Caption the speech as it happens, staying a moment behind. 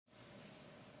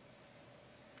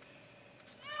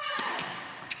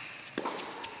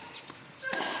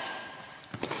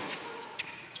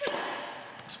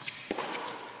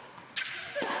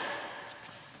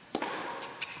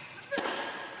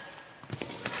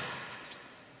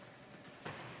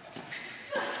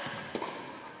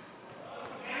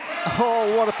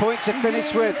Oh, what a point to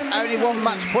finish with. Only one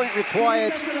match point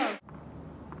required.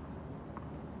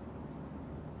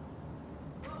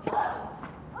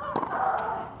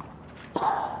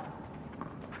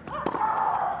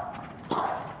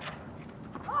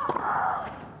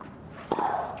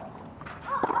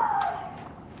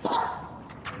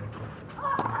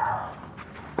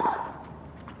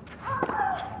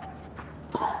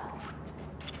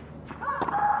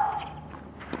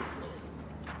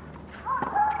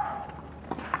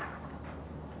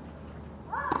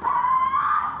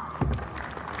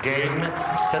 Game,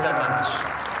 set a match.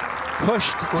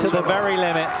 Pushed to the very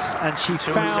limits, and she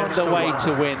found a way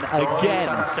to win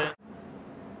again.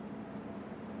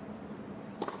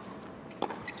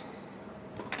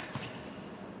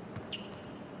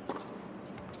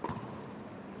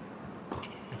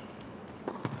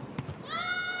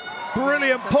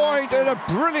 Brilliant point and a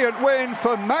brilliant win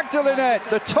for Magdalenette.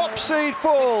 The top seed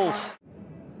falls.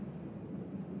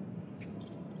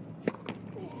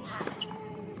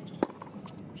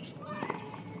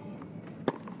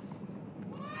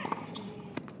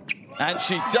 And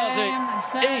she does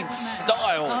it in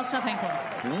style.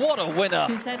 What a winner.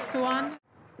 2-1.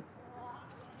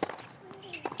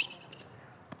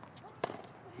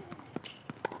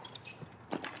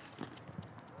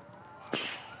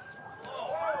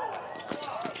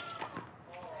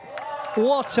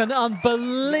 What an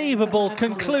unbelievable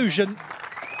conclusion.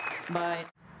 Bye.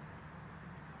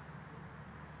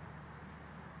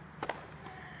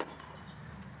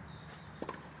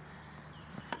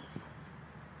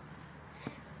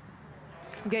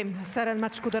 Game,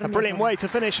 serve-and-match ku A brilliant way to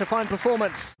finish a fine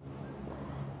performance.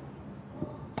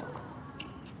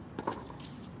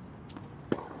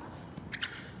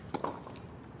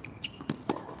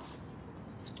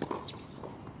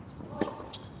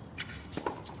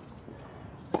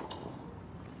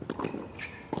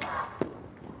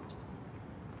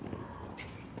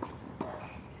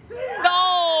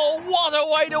 Oh, what a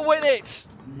way to win it!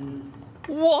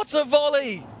 What a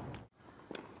volley!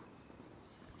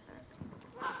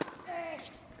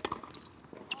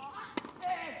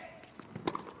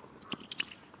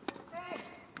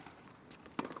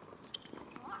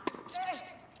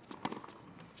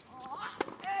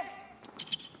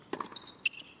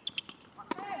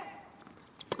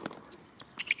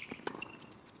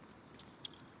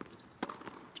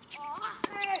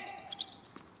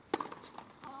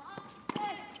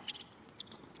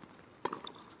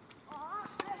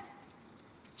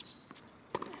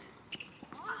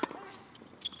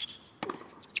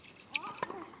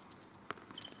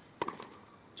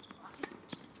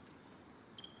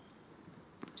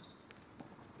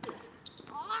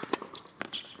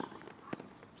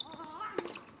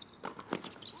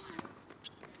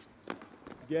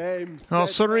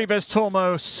 Ons Jabeur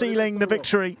Tormo sealing the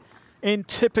victory in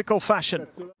typical fashion.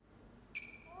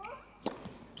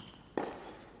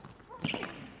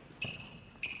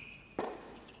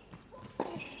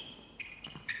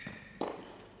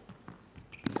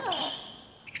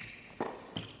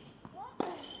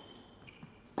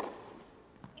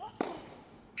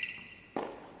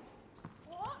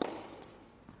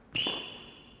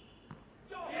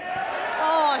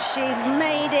 Oh, she's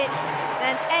made it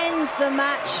and ends the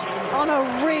match on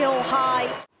a real high.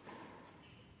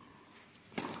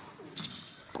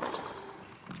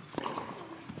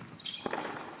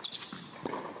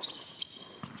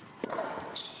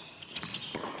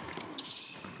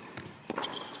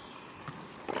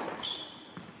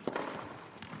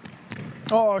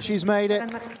 Oh, she's made it.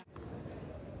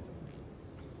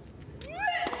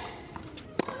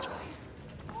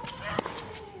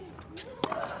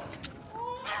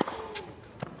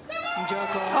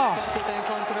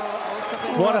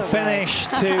 What a finish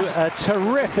to a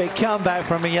terrific comeback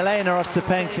from Yelena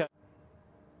Ostapenko.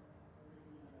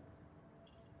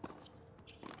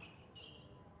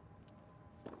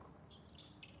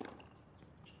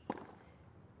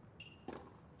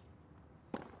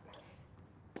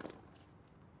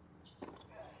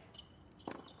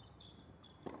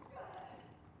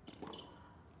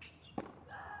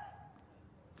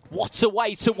 What a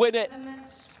way to win it.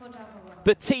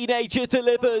 The teenager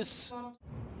delivers.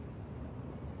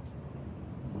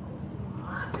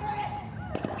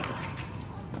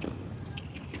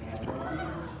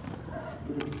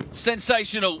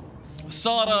 Sensational.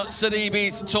 Sara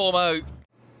Sorribes Tormo.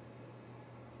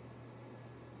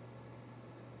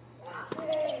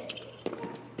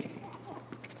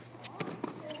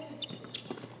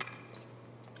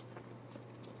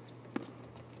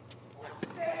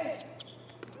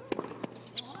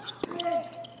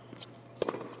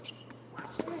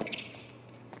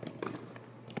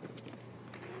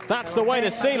 That's the way to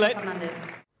seal it.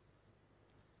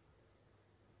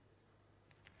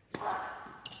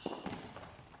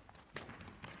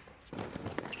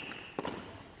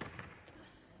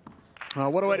 Oh,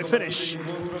 what a way to finish.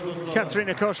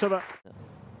 Katarzyna Kosztova.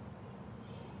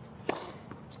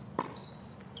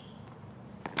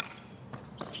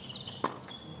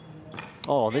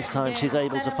 Oh, this time she's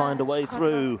able to find a way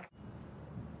through.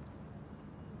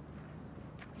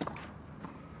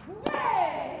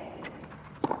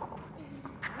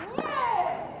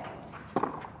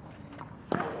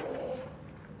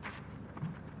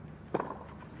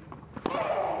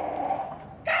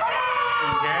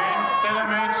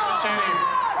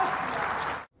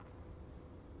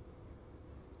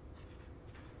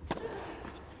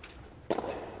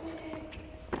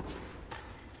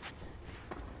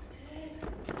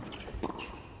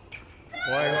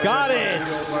 Got it!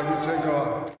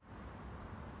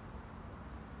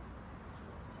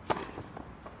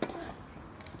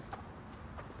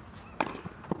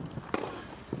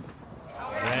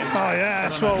 Oh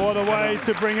yes, well, what a way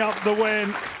to bring up the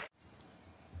win.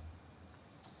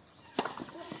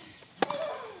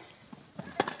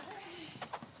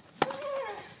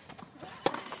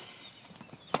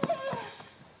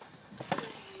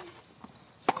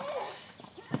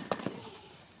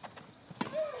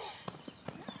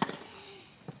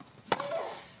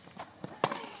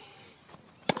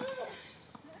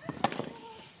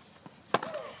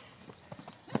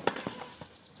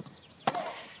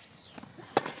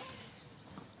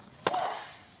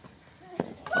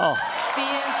 Oh,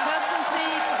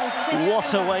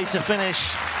 what a way to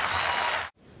finish.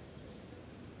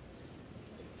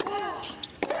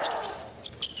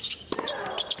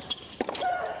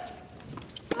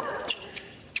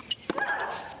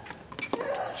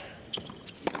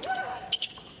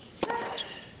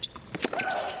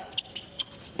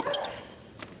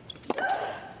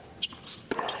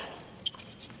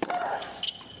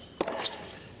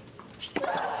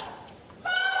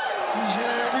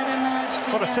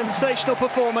 What a sensational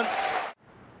performance.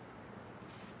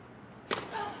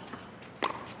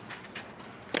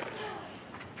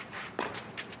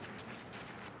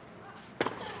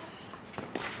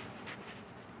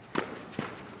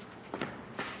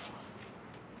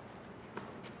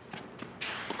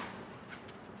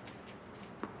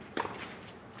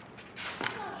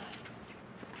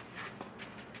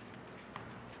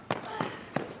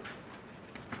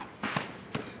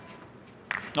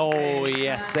 Oh,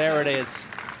 yes, there it is.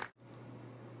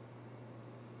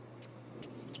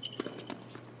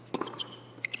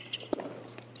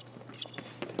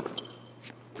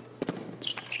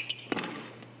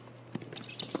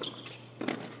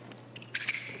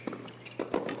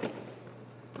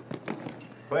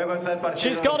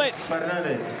 She's got it.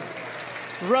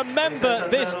 Remember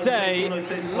this day,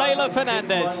 Leylah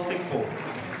Fernandez,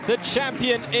 the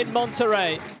champion in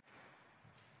Monterrey.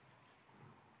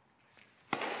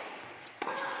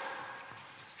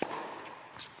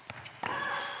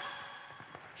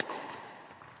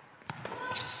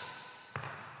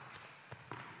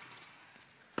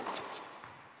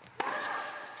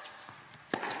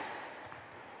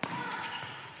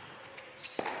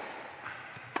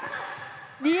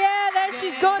 Yeah, there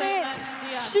she's got it.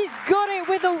 She's got it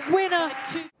with a winner.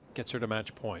 Gets her to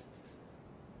match point.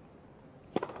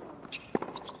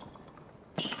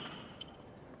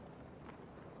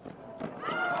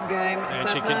 Game. And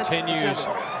she continues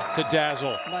to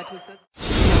dazzle.